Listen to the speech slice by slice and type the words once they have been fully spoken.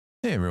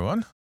Hey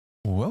everyone,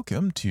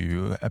 welcome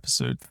to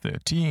episode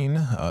 13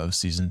 of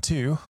season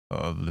 2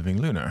 of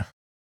Living Lunar.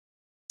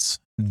 It's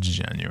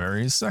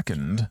January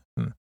 2nd.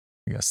 I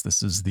guess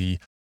this is the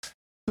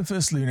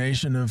first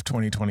lunation of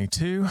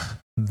 2022.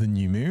 The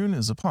new moon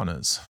is upon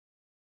us.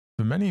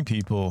 For many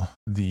people,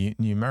 the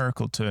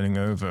numerical turning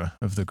over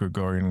of the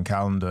Gregorian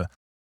calendar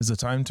is a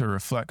time to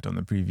reflect on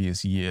the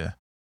previous year,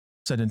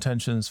 set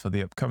intentions for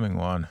the upcoming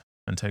one,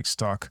 and take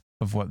stock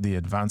of what the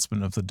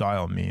advancement of the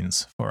dial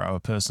means for our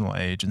personal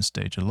age and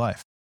stage of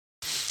life.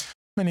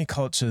 Many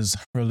cultures,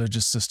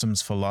 religious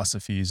systems,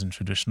 philosophies, and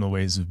traditional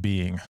ways of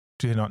being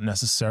do not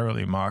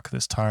necessarily mark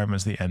this time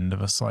as the end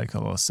of a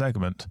cycle or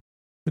segment,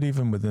 but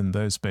even within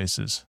those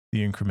spaces,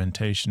 the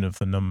incrementation of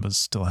the numbers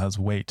still has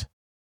weight.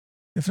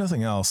 If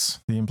nothing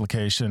else, the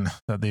implication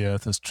that the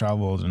Earth has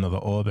traveled another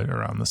orbit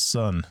around the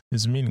Sun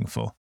is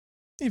meaningful,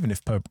 even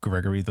if Pope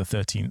Gregory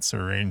XIII's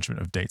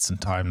arrangement of dates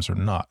and times are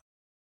not.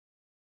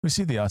 We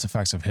see the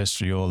artifacts of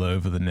history all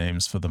over the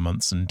names for the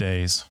months and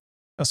days.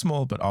 A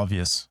small but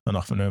obvious and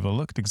often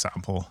overlooked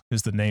example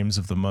is the names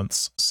of the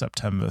months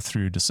September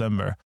through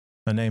December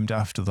are named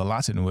after the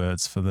Latin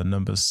words for the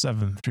numbers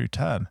 7 through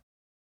 10,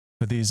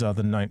 for these are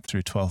the 9th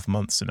through 12th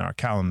months in our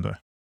calendar.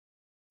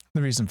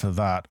 The reason for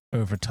that,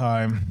 over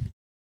time,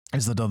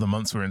 is that other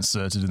months were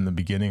inserted in the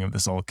beginning of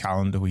this old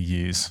calendar we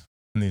use,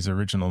 and these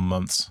original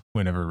months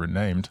were never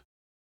renamed.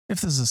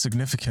 If there's a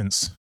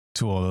significance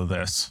to all of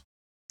this,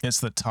 it's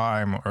that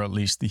time, or at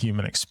least the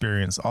human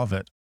experience of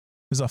it,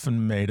 is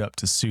often made up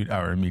to suit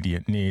our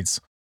immediate needs,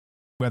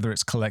 whether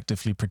it's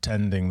collectively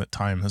pretending that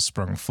time has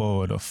sprung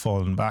forward or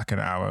fallen back an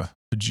hour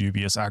for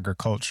dubious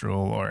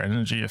agricultural or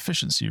energy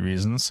efficiency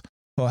reasons,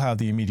 or how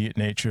the immediate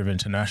nature of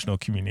international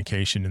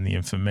communication in the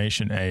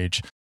information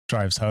age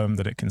drives home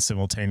that it can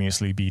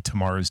simultaneously be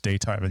tomorrow's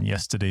daytime and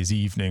yesterday's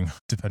evening,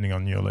 depending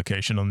on your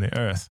location on the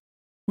Earth.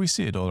 We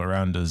see it all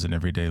around us in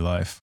everyday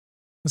life.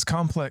 As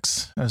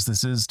complex as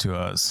this is to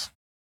us,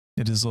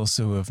 it is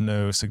also of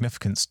no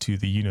significance to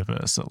the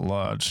universe at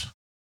large.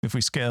 If we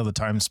scale the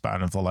time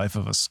span of the life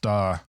of a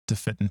star to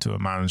fit into a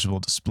manageable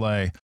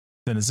display,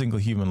 then a single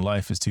human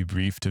life is too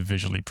brief to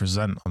visually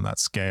present on that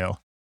scale.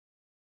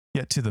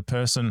 Yet to the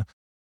person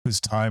whose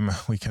time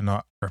we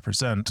cannot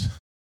represent,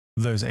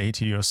 those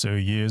 80 or so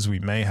years we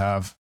may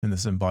have in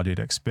this embodied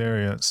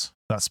experience,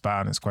 that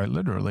span is quite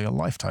literally a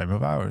lifetime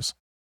of ours.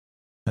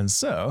 And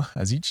so,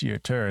 as each year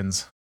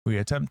turns, we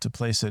attempt to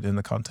place it in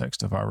the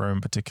context of our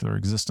own particular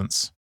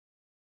existence.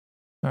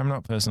 I'm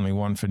not personally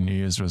one for New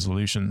Year's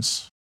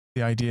resolutions.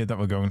 The idea that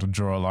we're going to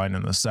draw a line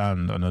in the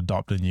sand and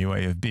adopt a new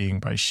way of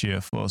being by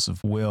sheer force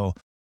of will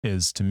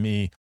is, to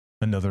me,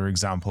 another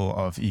example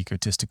of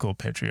egotistical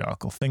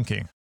patriarchal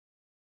thinking.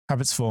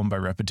 Habits form by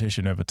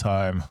repetition over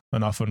time,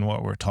 and often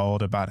what we're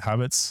told about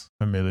habits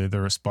are merely the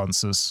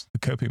responses, the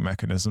coping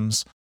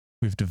mechanisms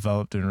we've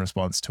developed in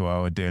response to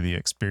our daily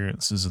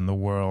experiences in the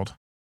world.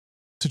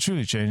 To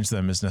truly change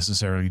them is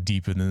necessarily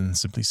deeper than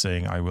simply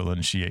saying, I will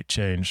initiate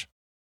change.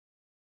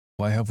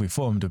 Why have we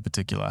formed a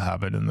particular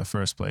habit in the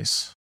first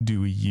place?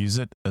 Do we use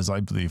it, as I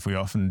believe we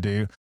often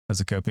do,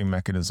 as a coping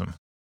mechanism?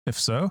 If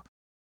so,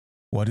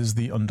 what is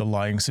the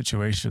underlying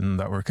situation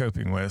that we're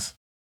coping with?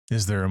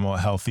 Is there a more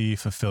healthy,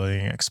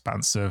 fulfilling,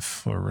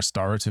 expansive, or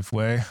restorative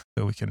way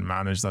that we can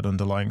manage that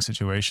underlying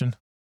situation?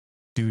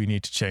 Do we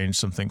need to change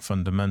something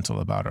fundamental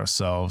about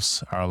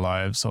ourselves, our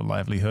lives or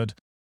livelihood,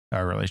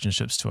 our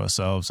relationships to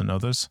ourselves and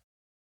others?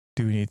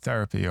 Do we need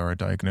therapy or a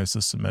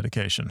diagnosis and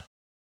medication?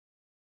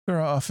 There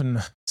are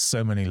often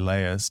so many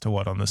layers to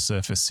what on the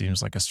surface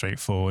seems like a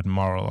straightforward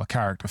moral or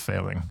character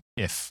failing,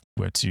 if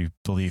we're to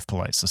believe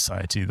polite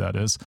society, that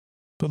is.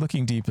 But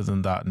looking deeper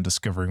than that and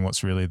discovering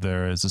what's really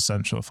there is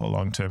essential for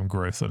long-term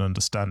growth and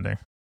understanding.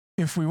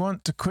 If we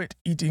want to quit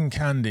eating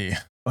candy,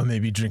 or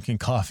maybe drinking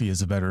coffee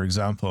is a better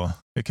example,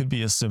 it could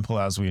be as simple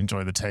as we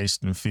enjoy the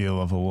taste and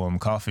feel of a warm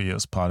coffee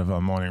as part of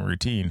our morning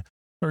routine,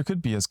 or it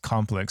could be as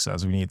complex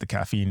as we need the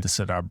caffeine to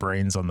set our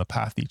brains on the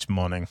path each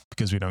morning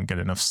because we don't get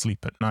enough sleep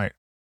at night.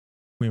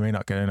 We may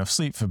not get enough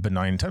sleep for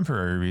benign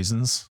temporary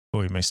reasons,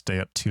 or we may stay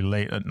up too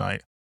late at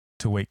night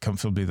to wake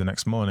comfortably the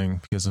next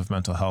morning because of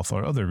mental health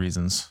or other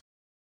reasons.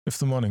 If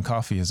the morning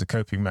coffee is a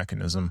coping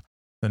mechanism,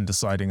 then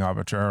deciding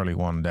arbitrarily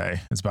one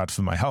day, it's bad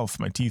for my health,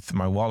 my teeth,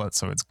 my wallet,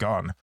 so it's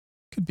gone,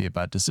 could be a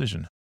bad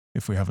decision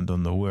if we haven't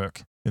done the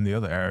work in the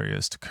other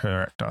areas to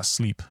correct our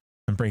sleep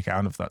and break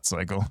out of that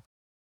cycle.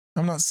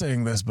 I'm not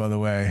saying this, by the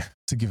way,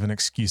 to give an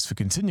excuse for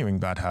continuing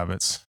bad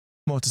habits,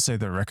 more to say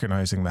that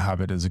recognizing the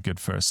habit is a good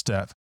first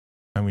step,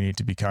 and we need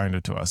to be kinder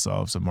to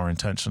ourselves and more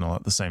intentional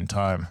at the same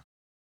time.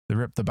 The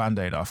rip the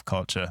band-aid off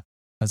culture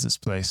has its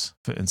place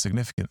for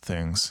insignificant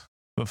things,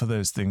 but for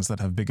those things that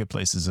have bigger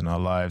places in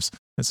our lives,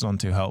 it's none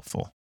too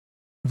helpful.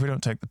 If we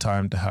don't take the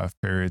time to have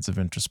periods of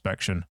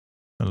introspection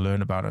and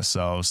learn about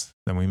ourselves,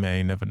 then we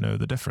may never know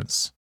the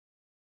difference.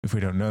 If we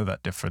don't know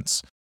that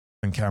difference,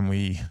 then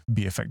we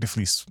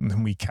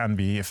can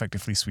be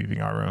effectively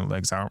sweeping our own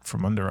legs out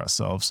from under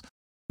ourselves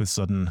with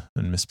sudden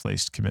and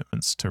misplaced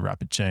commitments to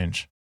rapid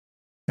change.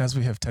 As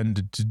we have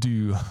tended to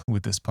do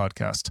with this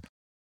podcast,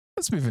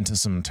 Let's move into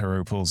some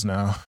tarot pulls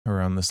now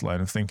around this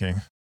line of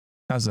thinking.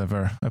 As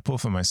ever, I pull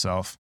for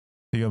myself.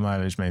 Your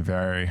mileage may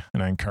vary,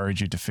 and I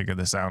encourage you to figure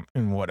this out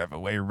in whatever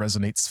way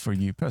resonates for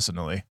you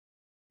personally.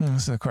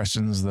 So the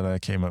questions that I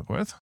came up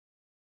with.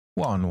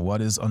 1.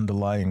 What is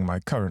underlying my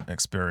current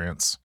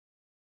experience?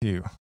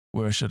 2.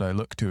 Where should I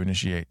look to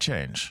initiate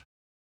change?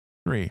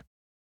 3.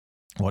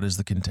 What is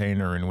the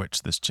container in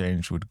which this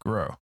change would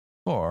grow?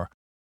 4.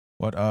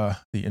 What are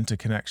the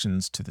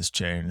interconnections to this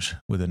change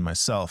within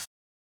myself?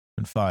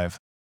 And 5.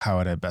 How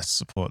would I best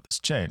support this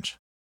change?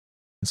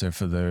 And so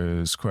for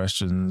those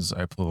questions,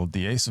 I pulled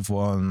the Ace of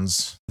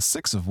Wands, the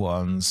Six of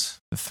Wands,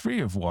 the Three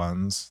of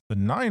Wands, the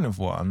Nine of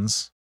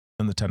Wands,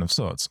 and the Ten of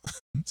Swords.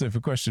 So for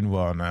question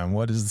 1,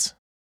 what is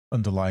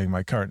underlying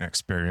my current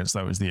experience?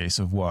 That was the Ace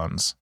of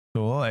Wands.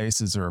 So all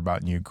aces are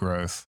about new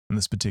growth, and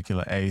this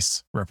particular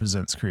ace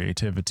represents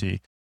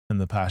creativity and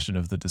the passion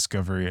of the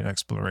discovery and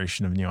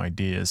exploration of new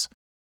ideas.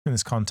 In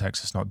this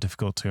context, it's not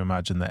difficult to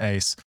imagine the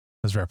ace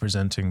as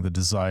representing the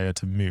desire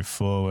to move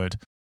forward,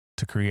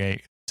 to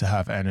create, to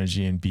have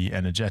energy and be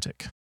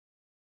energetic.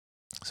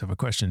 So for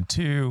question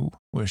 2,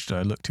 where should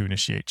I look to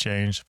initiate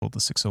change? I pulled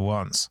the Six of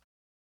Wands.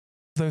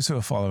 For those who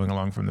are following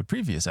along from the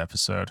previous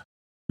episode,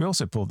 we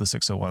also pulled the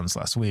Six of Wands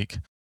last week,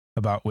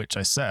 about which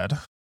I said,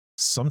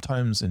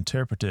 sometimes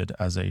interpreted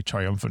as a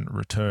triumphant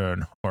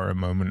return or a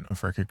moment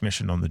of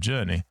recognition on the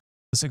journey,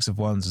 the Six of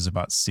Wands is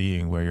about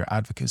seeing where your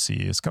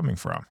advocacy is coming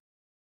from.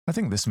 I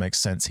think this makes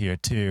sense here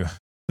too,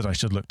 that I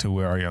should look to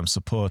where I am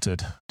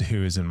supported, to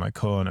who is in my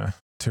corner,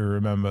 to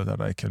remember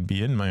that I can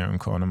be in my own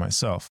corner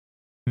myself.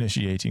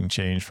 Initiating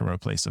change from a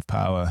place of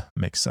power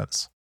makes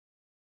sense.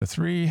 For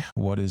 3,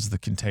 what is the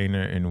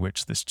container in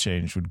which this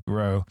change would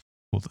grow?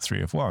 Well, the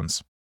Three of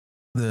Wands.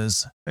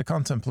 There's a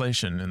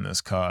contemplation in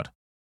this card.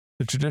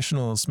 The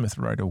traditional Smith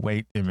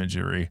Rider-Waite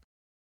imagery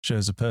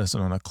shows a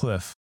person on a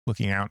cliff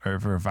looking out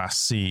over a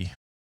vast sea,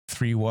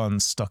 3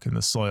 wands stuck in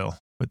the soil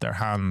with their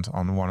hand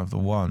on one of the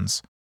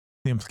wands.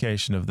 The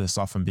implication of this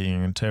often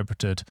being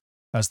interpreted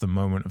as the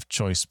moment of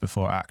choice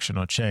before action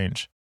or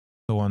change.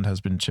 The wand has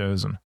been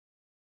chosen.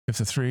 If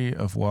the Three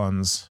of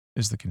Wands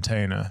is the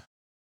container,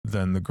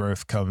 then the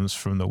growth comes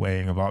from the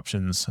weighing of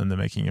options and the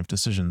making of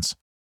decisions,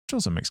 which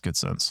also makes good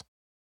sense.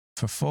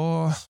 For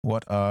 4,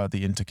 what are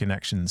the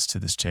interconnections to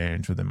this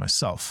change within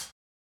myself?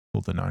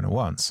 Well, the Nine of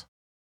Wands.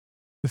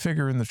 The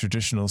figure in the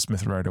traditional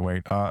Smith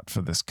Rider-Waite art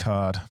for this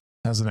card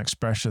has an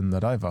expression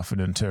that I've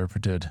often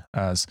interpreted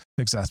as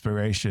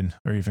exasperation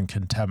or even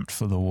contempt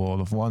for the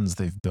wall of wands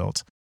they've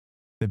built.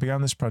 They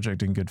began this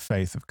project in good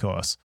faith, of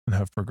course, and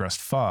have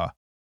progressed far.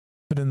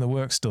 But in the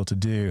work still to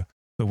do,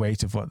 the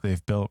weight of what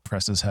they've built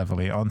presses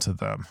heavily onto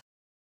them.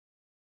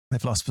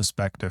 They've lost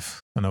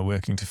perspective and are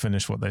working to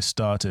finish what they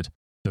started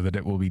so that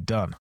it will be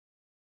done.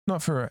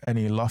 Not for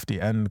any lofty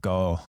end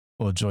goal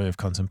or joy of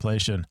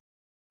contemplation,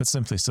 but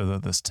simply so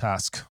that this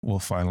task will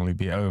finally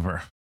be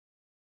over.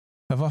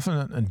 I've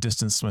often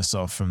distanced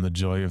myself from the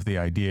joy of the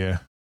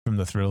idea, from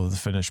the thrill of the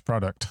finished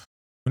product.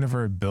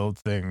 Whenever I build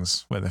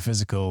things, whether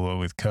physical or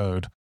with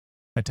code,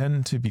 I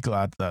tend to be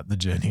glad that the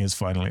journey is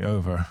finally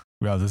over,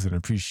 rather than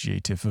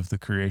appreciative of the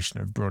creation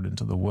I've brought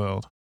into the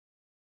world.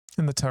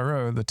 In the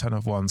tarot, the Ten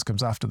of Wands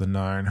comes after the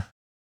 9,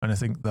 and I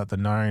think that the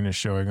 9 is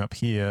showing up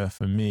here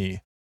for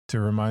me to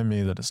remind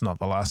me that it's not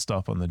the last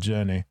stop on the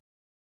journey,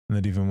 and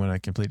that even when I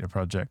complete a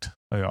project,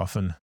 I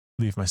often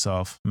leave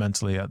myself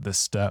mentally at this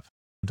step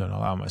and don't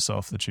allow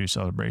myself the true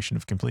celebration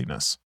of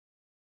completeness.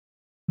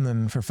 And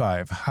then for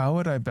 5, how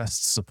would I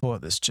best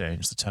support this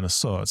change? The Ten of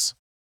Swords.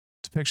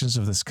 Depictions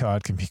of this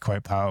card can be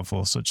quite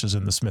powerful, such as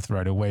in the Smith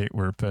Rider-Waite,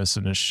 where a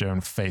person is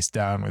shown face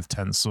down with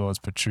 10 swords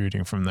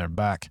protruding from their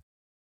back.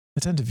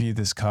 I tend to view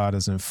this card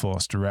as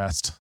enforced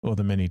rest, or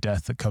the mini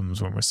death that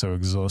comes when we're so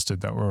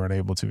exhausted that we're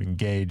unable to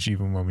engage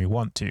even when we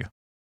want to.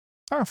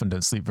 I often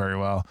don't sleep very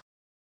well.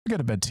 I go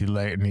to bed too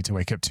late and need to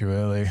wake up too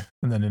early,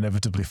 and then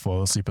inevitably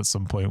fall asleep at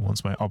some point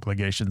once my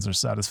obligations are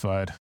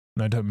satisfied.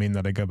 And I don't mean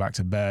that I go back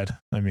to bed.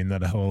 I mean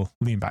that I'll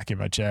lean back in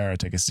my chair,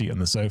 take a seat on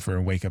the sofa,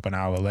 and wake up an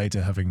hour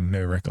later having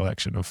no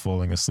recollection of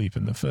falling asleep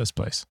in the first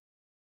place.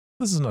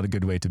 This is not a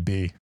good way to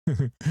be.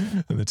 And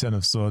the Ten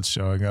of Swords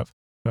showing up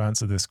to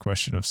answer this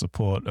question of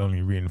support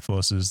only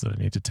reinforces that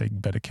I need to take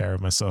better care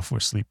of myself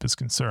where sleep is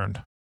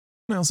concerned.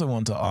 I also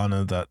want to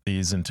honor that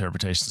these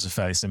interpretations are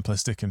fairly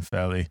simplistic and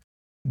fairly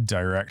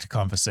direct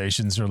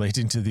conversations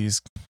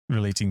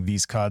relating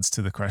these cards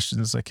to the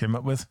questions I came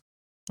up with.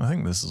 I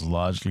think this is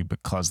largely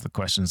because the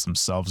questions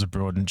themselves are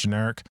broad and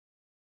generic.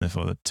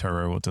 Therefore, the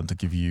tarot will tend to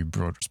give you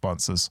broad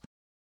responses.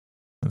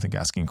 I think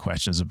asking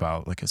questions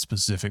about like a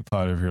specific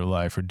part of your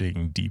life or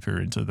digging deeper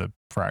into the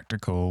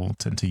practical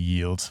tend to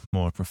yield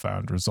more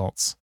profound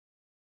results.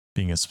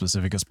 Being as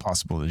specific as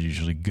possible is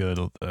usually good,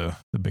 although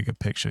the bigger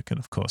picture can,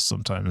 of course,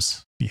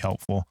 sometimes be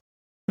helpful.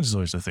 Which is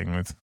always the thing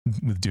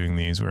with doing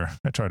these, where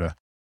I try to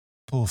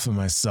pull for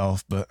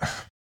myself, but,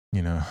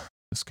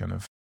 just kind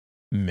of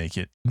make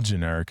it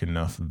generic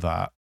enough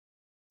that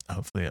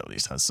hopefully at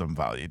least has some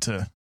value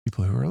to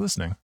people who are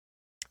listening.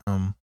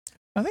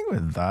 I think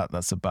with that,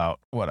 that's about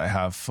what I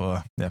have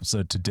for the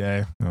episode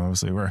today.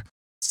 Obviously, we're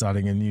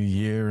starting a new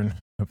year and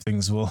hope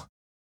things will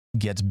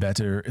get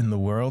better in the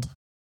world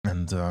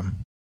and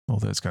all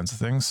those kinds of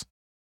things.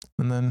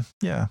 And then,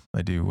 yeah,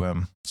 I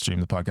do stream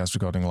the podcast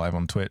recording live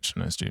on Twitch,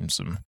 and I stream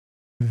some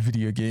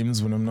video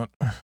games when I'm not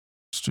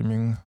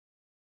streaming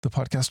the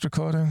podcast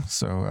recording.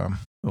 So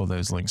all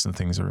those links and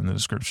things are in the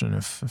description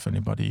if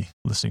anybody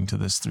listening to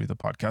this through the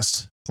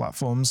podcast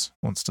platforms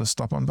wants to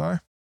stop on by.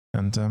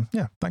 And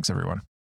yeah, thanks everyone.